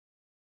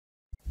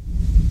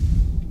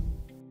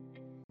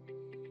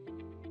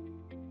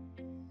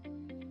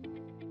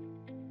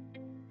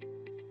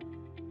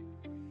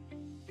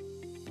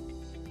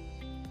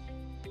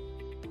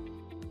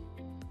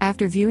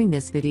After viewing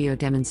this video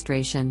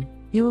demonstration,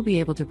 you will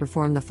be able to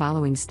perform the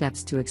following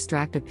steps to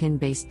extract a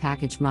pin-based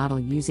package model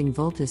using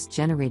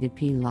Voltus-generated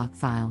PLOC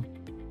file.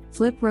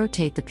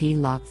 Rotate the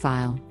PLOC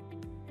file.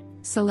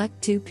 Select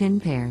two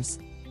pin pairs.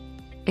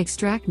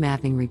 Extract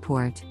mapping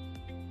report.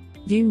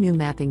 View new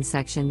mapping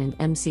section and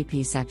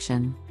MCP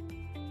section.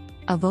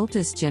 A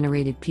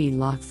Voltus-generated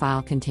PLOC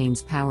file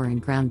contains power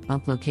and ground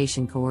bump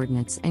location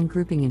coordinates and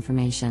grouping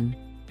information.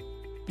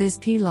 This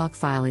PLOC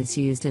file is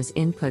used as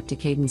input to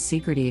Cadence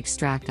Sigrity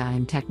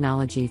XtractIM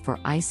technology for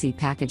IC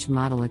package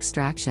model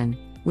extraction,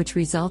 which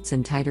results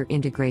in tighter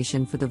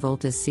integration for the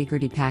Voltus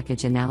Sigrity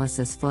package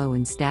analysis flow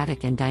in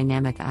static and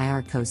dynamic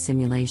IR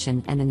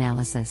co-simulation and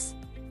analysis.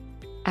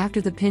 After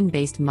the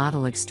pin-based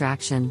model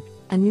extraction,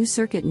 a new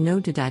circuit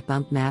node to die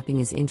bump mapping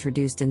is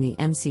introduced in the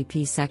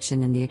MCP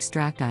section in the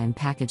XtractIM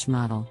package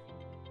model.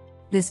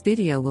 This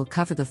video will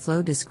cover the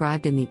flow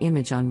described in the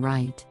image on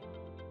right.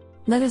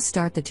 Let us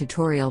start the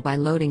tutorial by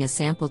loading a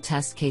sample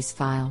test case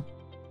file.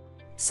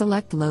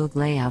 Select Load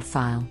Layout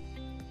File.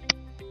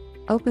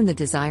 Open the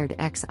desired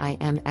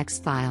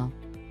XIMX file.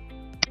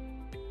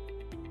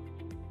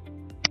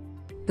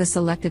 The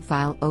selected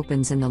file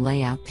opens in the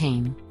Layout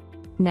pane.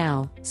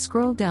 Now,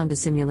 scroll down to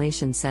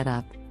Simulation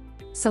Setup.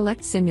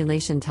 Select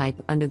Simulation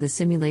Type under the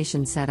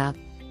Simulation Setup.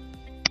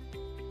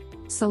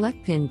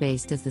 Select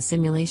Pin-based as the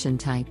simulation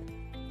type.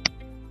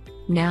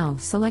 Now,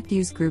 select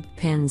Use Grouped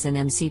Pins and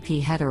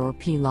MCP Header or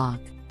PLOC.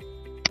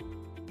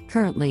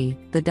 Currently,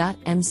 the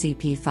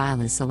 .mcp file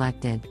is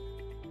selected.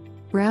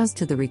 Browse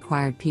to the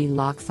required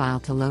PLOC file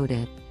to load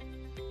it.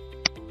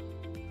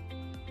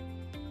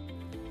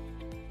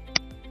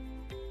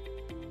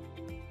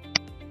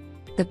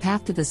 The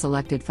path to the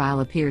selected file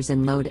appears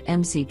in Load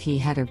MCP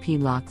Header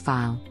PLOC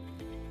file.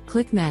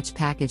 Click Match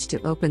Package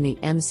to open the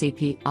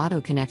MCP Auto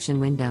Connection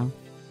window.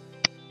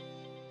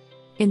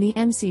 In the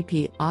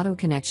MCP Auto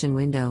Connection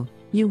window,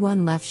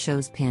 U1 left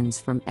shows pins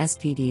from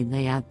SPD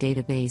Layout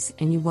Database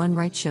and U1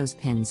 right shows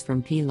pins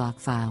from PLOC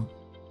file.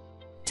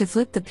 To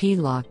flip the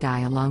PLOC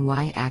die along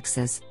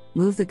Y-axis,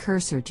 move the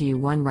cursor to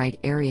U1 right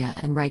area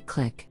and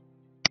right-click.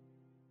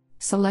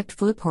 Select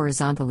Flip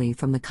horizontally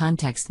from the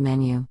context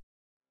menu.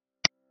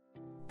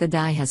 The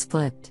die has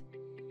flipped.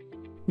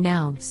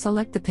 Now,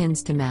 select the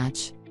pins to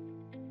match.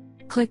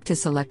 Click to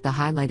select the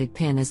highlighted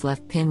pin as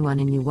left pin 1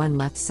 in U1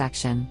 left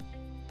section.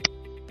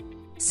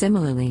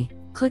 Similarly,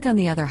 click on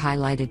the other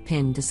highlighted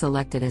pin to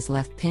select it as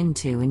left pin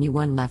 2 in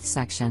U1 left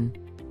section.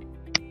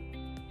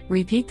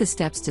 Repeat the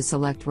steps to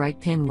select right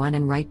pin 1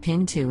 and right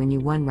pin 2 in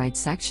U1 right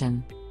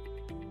section.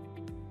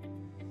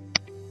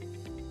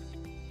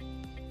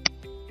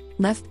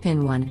 Left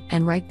pin 1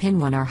 and right pin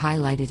 1 are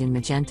highlighted in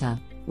magenta,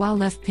 while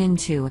left pin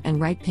 2 and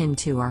right pin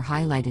 2 are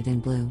highlighted in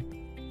blue.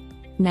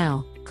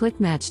 Now, click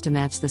Match to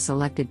match the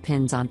selected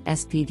pins on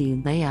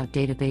SPD Layout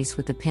Database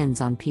with the pins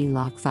on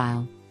PLOC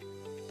file.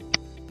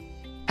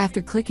 After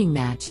clicking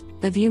Match,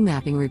 the View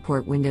Mapping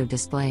Report window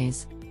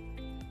displays.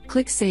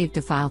 Click Save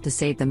to File to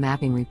save the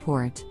mapping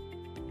report.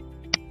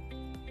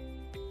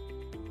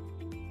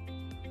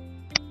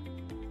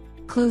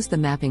 Close the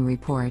mapping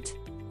report.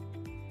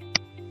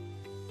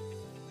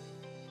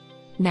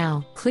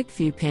 Now, click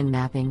View Pin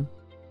Mapping.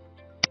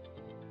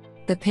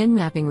 The Pin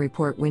Mapping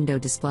Report window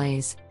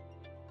displays.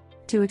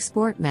 To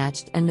export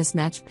matched and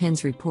mismatched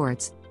pins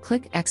reports,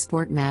 click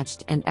Export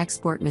Matched and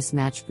Export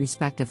Mismatched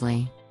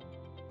respectively.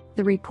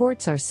 The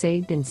reports are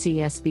saved in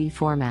CSV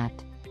format.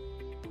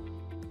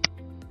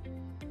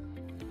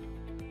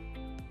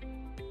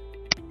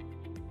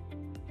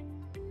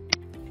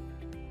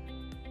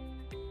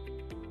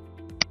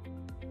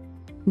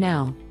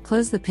 Now,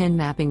 close the pin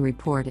mapping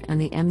report and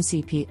the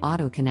MCP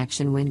Auto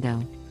Connection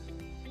window.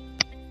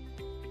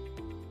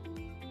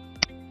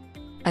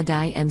 A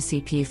die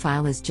MCP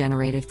file is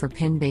generated for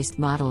pin-based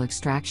model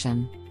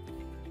extraction.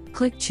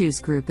 Click Choose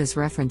Group as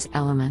Reference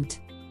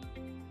Element.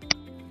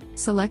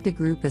 Select a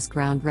group as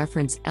ground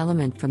reference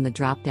element from the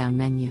drop-down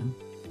menu.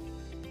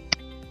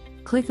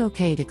 Click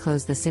OK to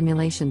close the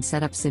Simulation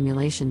Setup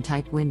Simulation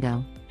Type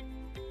window.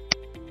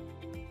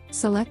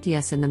 Select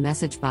Yes in the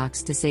message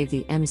box to save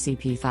the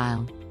MCP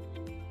file.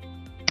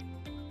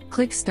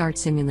 Click Start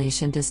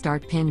Simulation to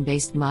start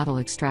pin-based model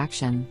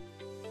extraction.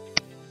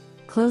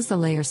 Close the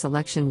Layer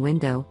Selection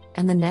window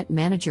and the Net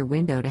Manager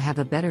window to have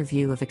a better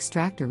view of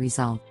extractor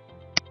result.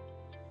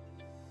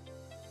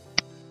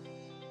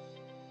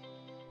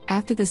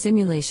 After the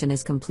simulation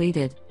is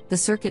completed, the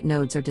circuit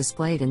nodes are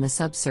displayed in the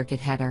sub-circuit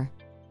header.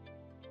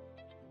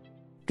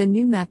 The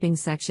new mapping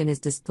section is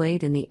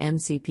displayed in the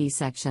MCP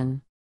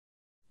section.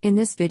 In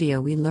this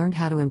video we learned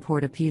how to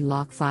import a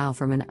PLOC file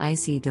from an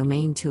IC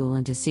domain tool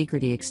into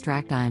Sigrity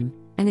XtractIM,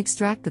 and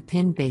extract the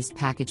pin-based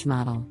package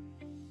model.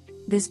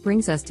 This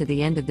brings us to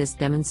the end of this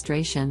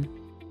demonstration.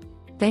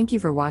 Thank you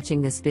for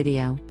watching this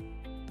video.